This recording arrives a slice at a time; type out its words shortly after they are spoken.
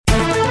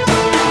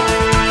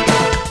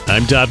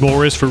I'm Dot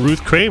Morris for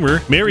Ruth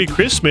Kramer. Merry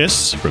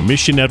Christmas from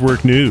Mission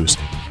Network News.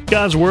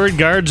 God's Word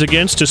guards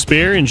against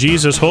despair in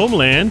Jesus'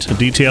 homeland.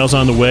 Details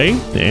on the way,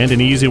 and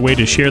an easy way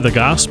to share the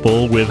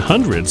gospel with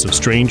hundreds of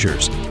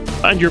strangers.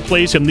 Find your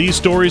place in these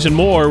stories and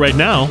more right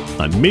now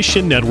on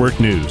Mission Network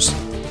News.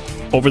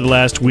 Over the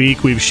last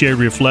week, we've shared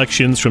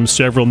reflections from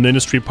several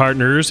ministry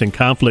partners in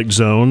conflict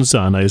zones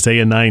on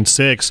Isaiah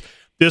 9:6.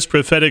 This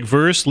prophetic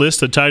verse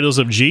lists the titles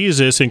of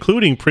Jesus,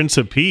 including Prince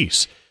of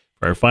Peace.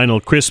 For our final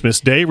Christmas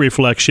Day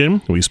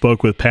reflection, we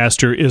spoke with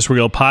Pastor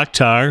Israel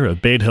Pakhtar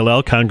of Beit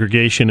Hillel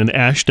Congregation in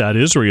Ashdod,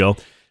 Israel.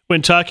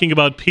 When talking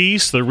about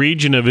peace, the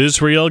region of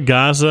Israel,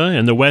 Gaza,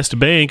 and the West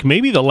Bank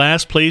may be the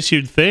last place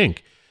you'd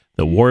think.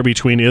 The war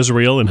between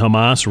Israel and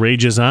Hamas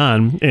rages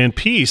on, and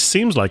peace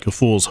seems like a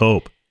fool's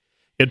hope.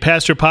 Yet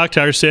Pastor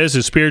Pakhtar says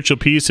the spiritual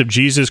peace of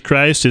Jesus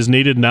Christ is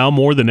needed now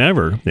more than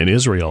ever in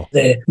Israel.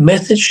 The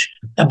message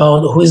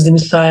about who is the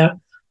Messiah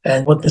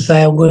and what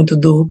Messiah is going to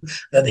do,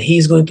 that he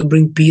is going to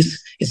bring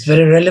peace, is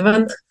very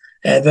relevant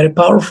and very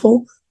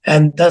powerful.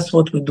 And that's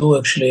what we do,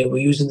 actually. We're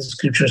using the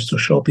scriptures to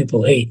show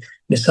people, hey,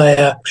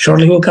 Messiah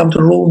surely will come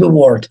to rule the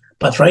world.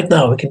 But right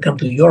now, he can come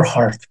to your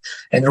heart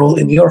and rule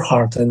in your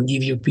heart and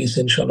give you peace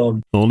and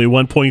shalom. Only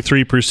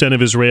 1.3%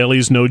 of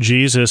Israelis know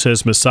Jesus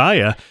as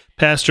Messiah.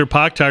 Pastor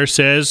Pakhtar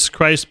says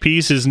Christ's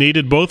peace is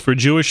needed both for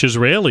Jewish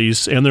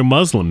Israelis and their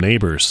Muslim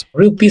neighbors.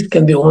 Real peace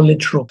can be only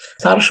true.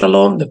 Sar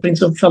Shalom, the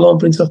Prince of Shalom,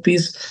 Prince of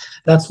Peace,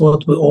 that's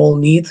what we all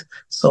need.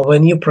 So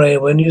when you pray,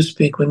 when you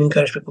speak, when you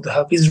encourage people to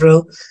help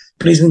Israel,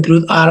 please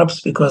include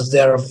Arabs because they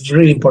are a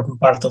really important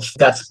part of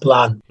God's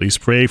plan. Please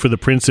pray for the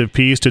Prince of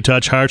Peace to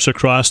touch hearts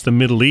across the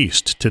Middle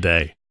East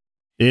today.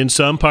 In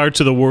some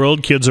parts of the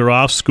world, kids are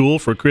off school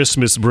for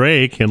Christmas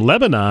break. In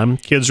Lebanon,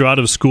 kids are out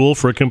of school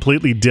for a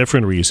completely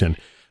different reason.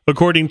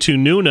 According to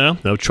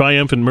Nuna of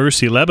Triumphant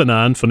Mercy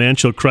Lebanon,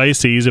 financial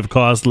crises have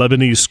caused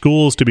Lebanese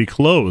schools to be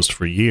closed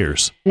for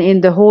years.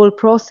 In the whole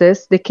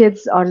process, the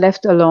kids are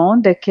left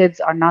alone, the kids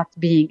are not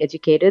being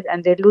educated,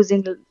 and they're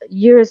losing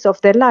years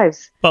of their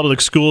lives.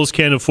 Public schools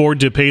can't afford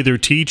to pay their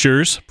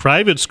teachers.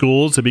 Private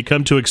schools have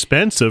become too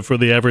expensive for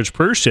the average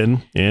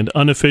person, and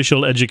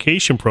unofficial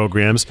education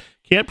programs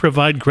can't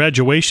provide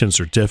graduation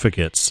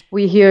certificates.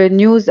 We hear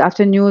news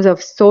after news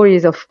of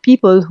stories of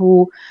people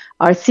who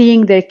are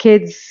seeing their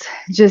kids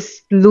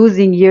just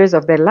losing years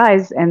of their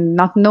lives and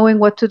not knowing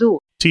what to do.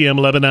 TM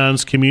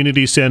Lebanon's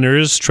community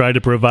centers try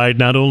to provide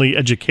not only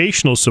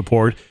educational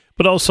support,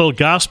 but also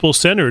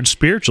gospel-centered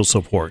spiritual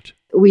support.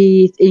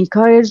 We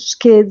encourage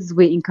kids,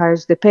 we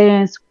encourage the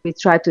parents, we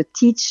try to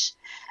teach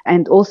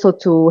and also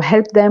to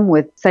help them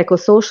with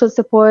psychosocial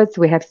supports.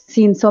 We have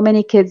seen so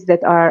many kids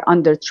that are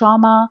under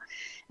trauma,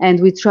 and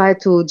we try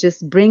to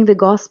just bring the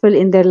gospel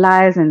in their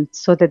lives and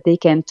so that they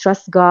can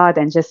trust God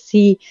and just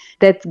see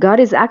that God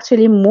is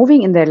actually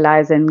moving in their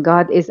lives and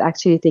God is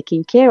actually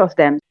taking care of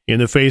them. In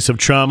the face of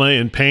trauma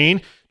and pain,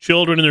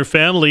 children and their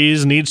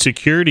families need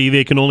security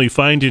they can only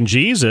find in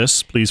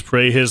Jesus. Please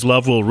pray his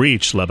love will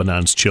reach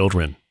Lebanon's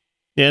children.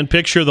 And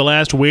picture the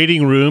last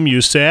waiting room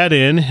you sat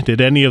in. Did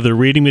any of the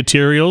reading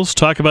materials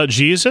talk about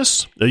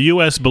Jesus? A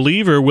U.S.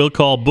 believer we'll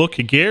call Book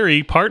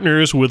Gary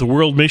partners with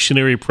World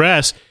Missionary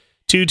Press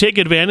to take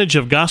advantage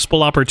of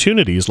gospel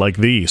opportunities like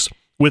these.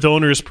 With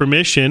owner's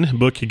permission,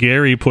 Book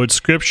Gary put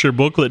scripture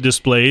booklet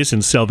displays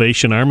in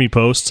Salvation Army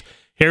posts,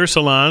 hair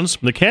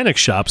salons, mechanic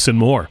shops, and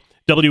more.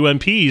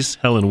 WMP's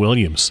Helen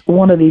Williams.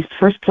 One of these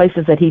first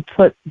places that he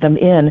put them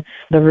in,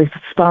 the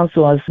response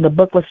was, the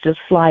booklets just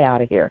fly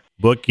out of here.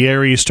 Book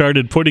Gary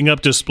started putting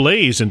up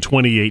displays in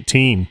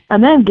 2018.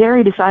 And then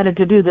Gary decided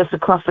to do this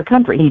across the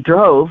country. He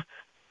drove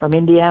from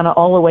Indiana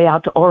all the way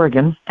out to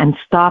Oregon and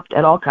stopped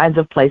at all kinds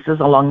of places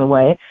along the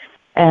way.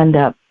 And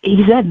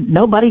he said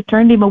nobody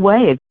turned him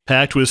away.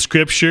 Packed with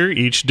scripture,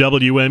 each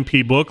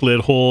WMP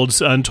booklet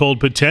holds untold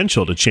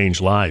potential to change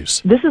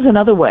lives. This is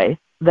another way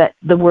that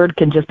the word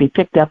can just be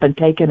picked up and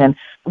taken. And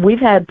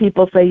we've had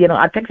people say,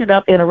 I picked it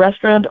up in a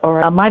restaurant,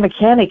 or my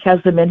mechanic has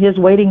them in his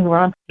waiting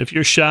room. If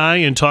you're shy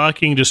and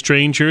talking to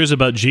strangers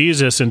about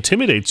Jesus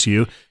intimidates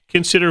you,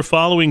 consider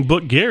following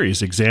Book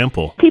Gary's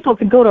example. People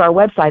can go to our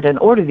website and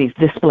order these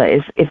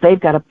displays if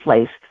they've got a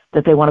place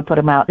that they want to put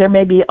them out. There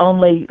may be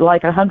only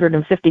like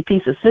 150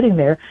 pieces sitting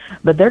there,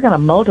 but they're going to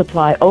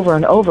multiply over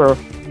and over.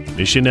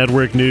 Mission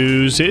Network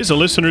News is a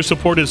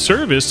listener-supported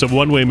service of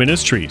One Way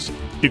Ministries.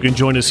 You can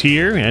join us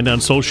here and on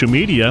social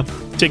media.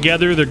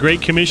 Together, the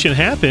Great Commission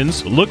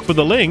happens. Look for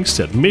the links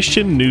at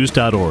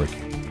missionnews.org.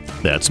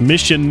 That's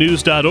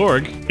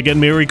missionnews.org. Again,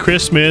 Merry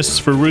Christmas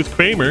for Ruth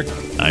Kramer.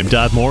 I'm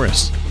Dot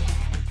Morris.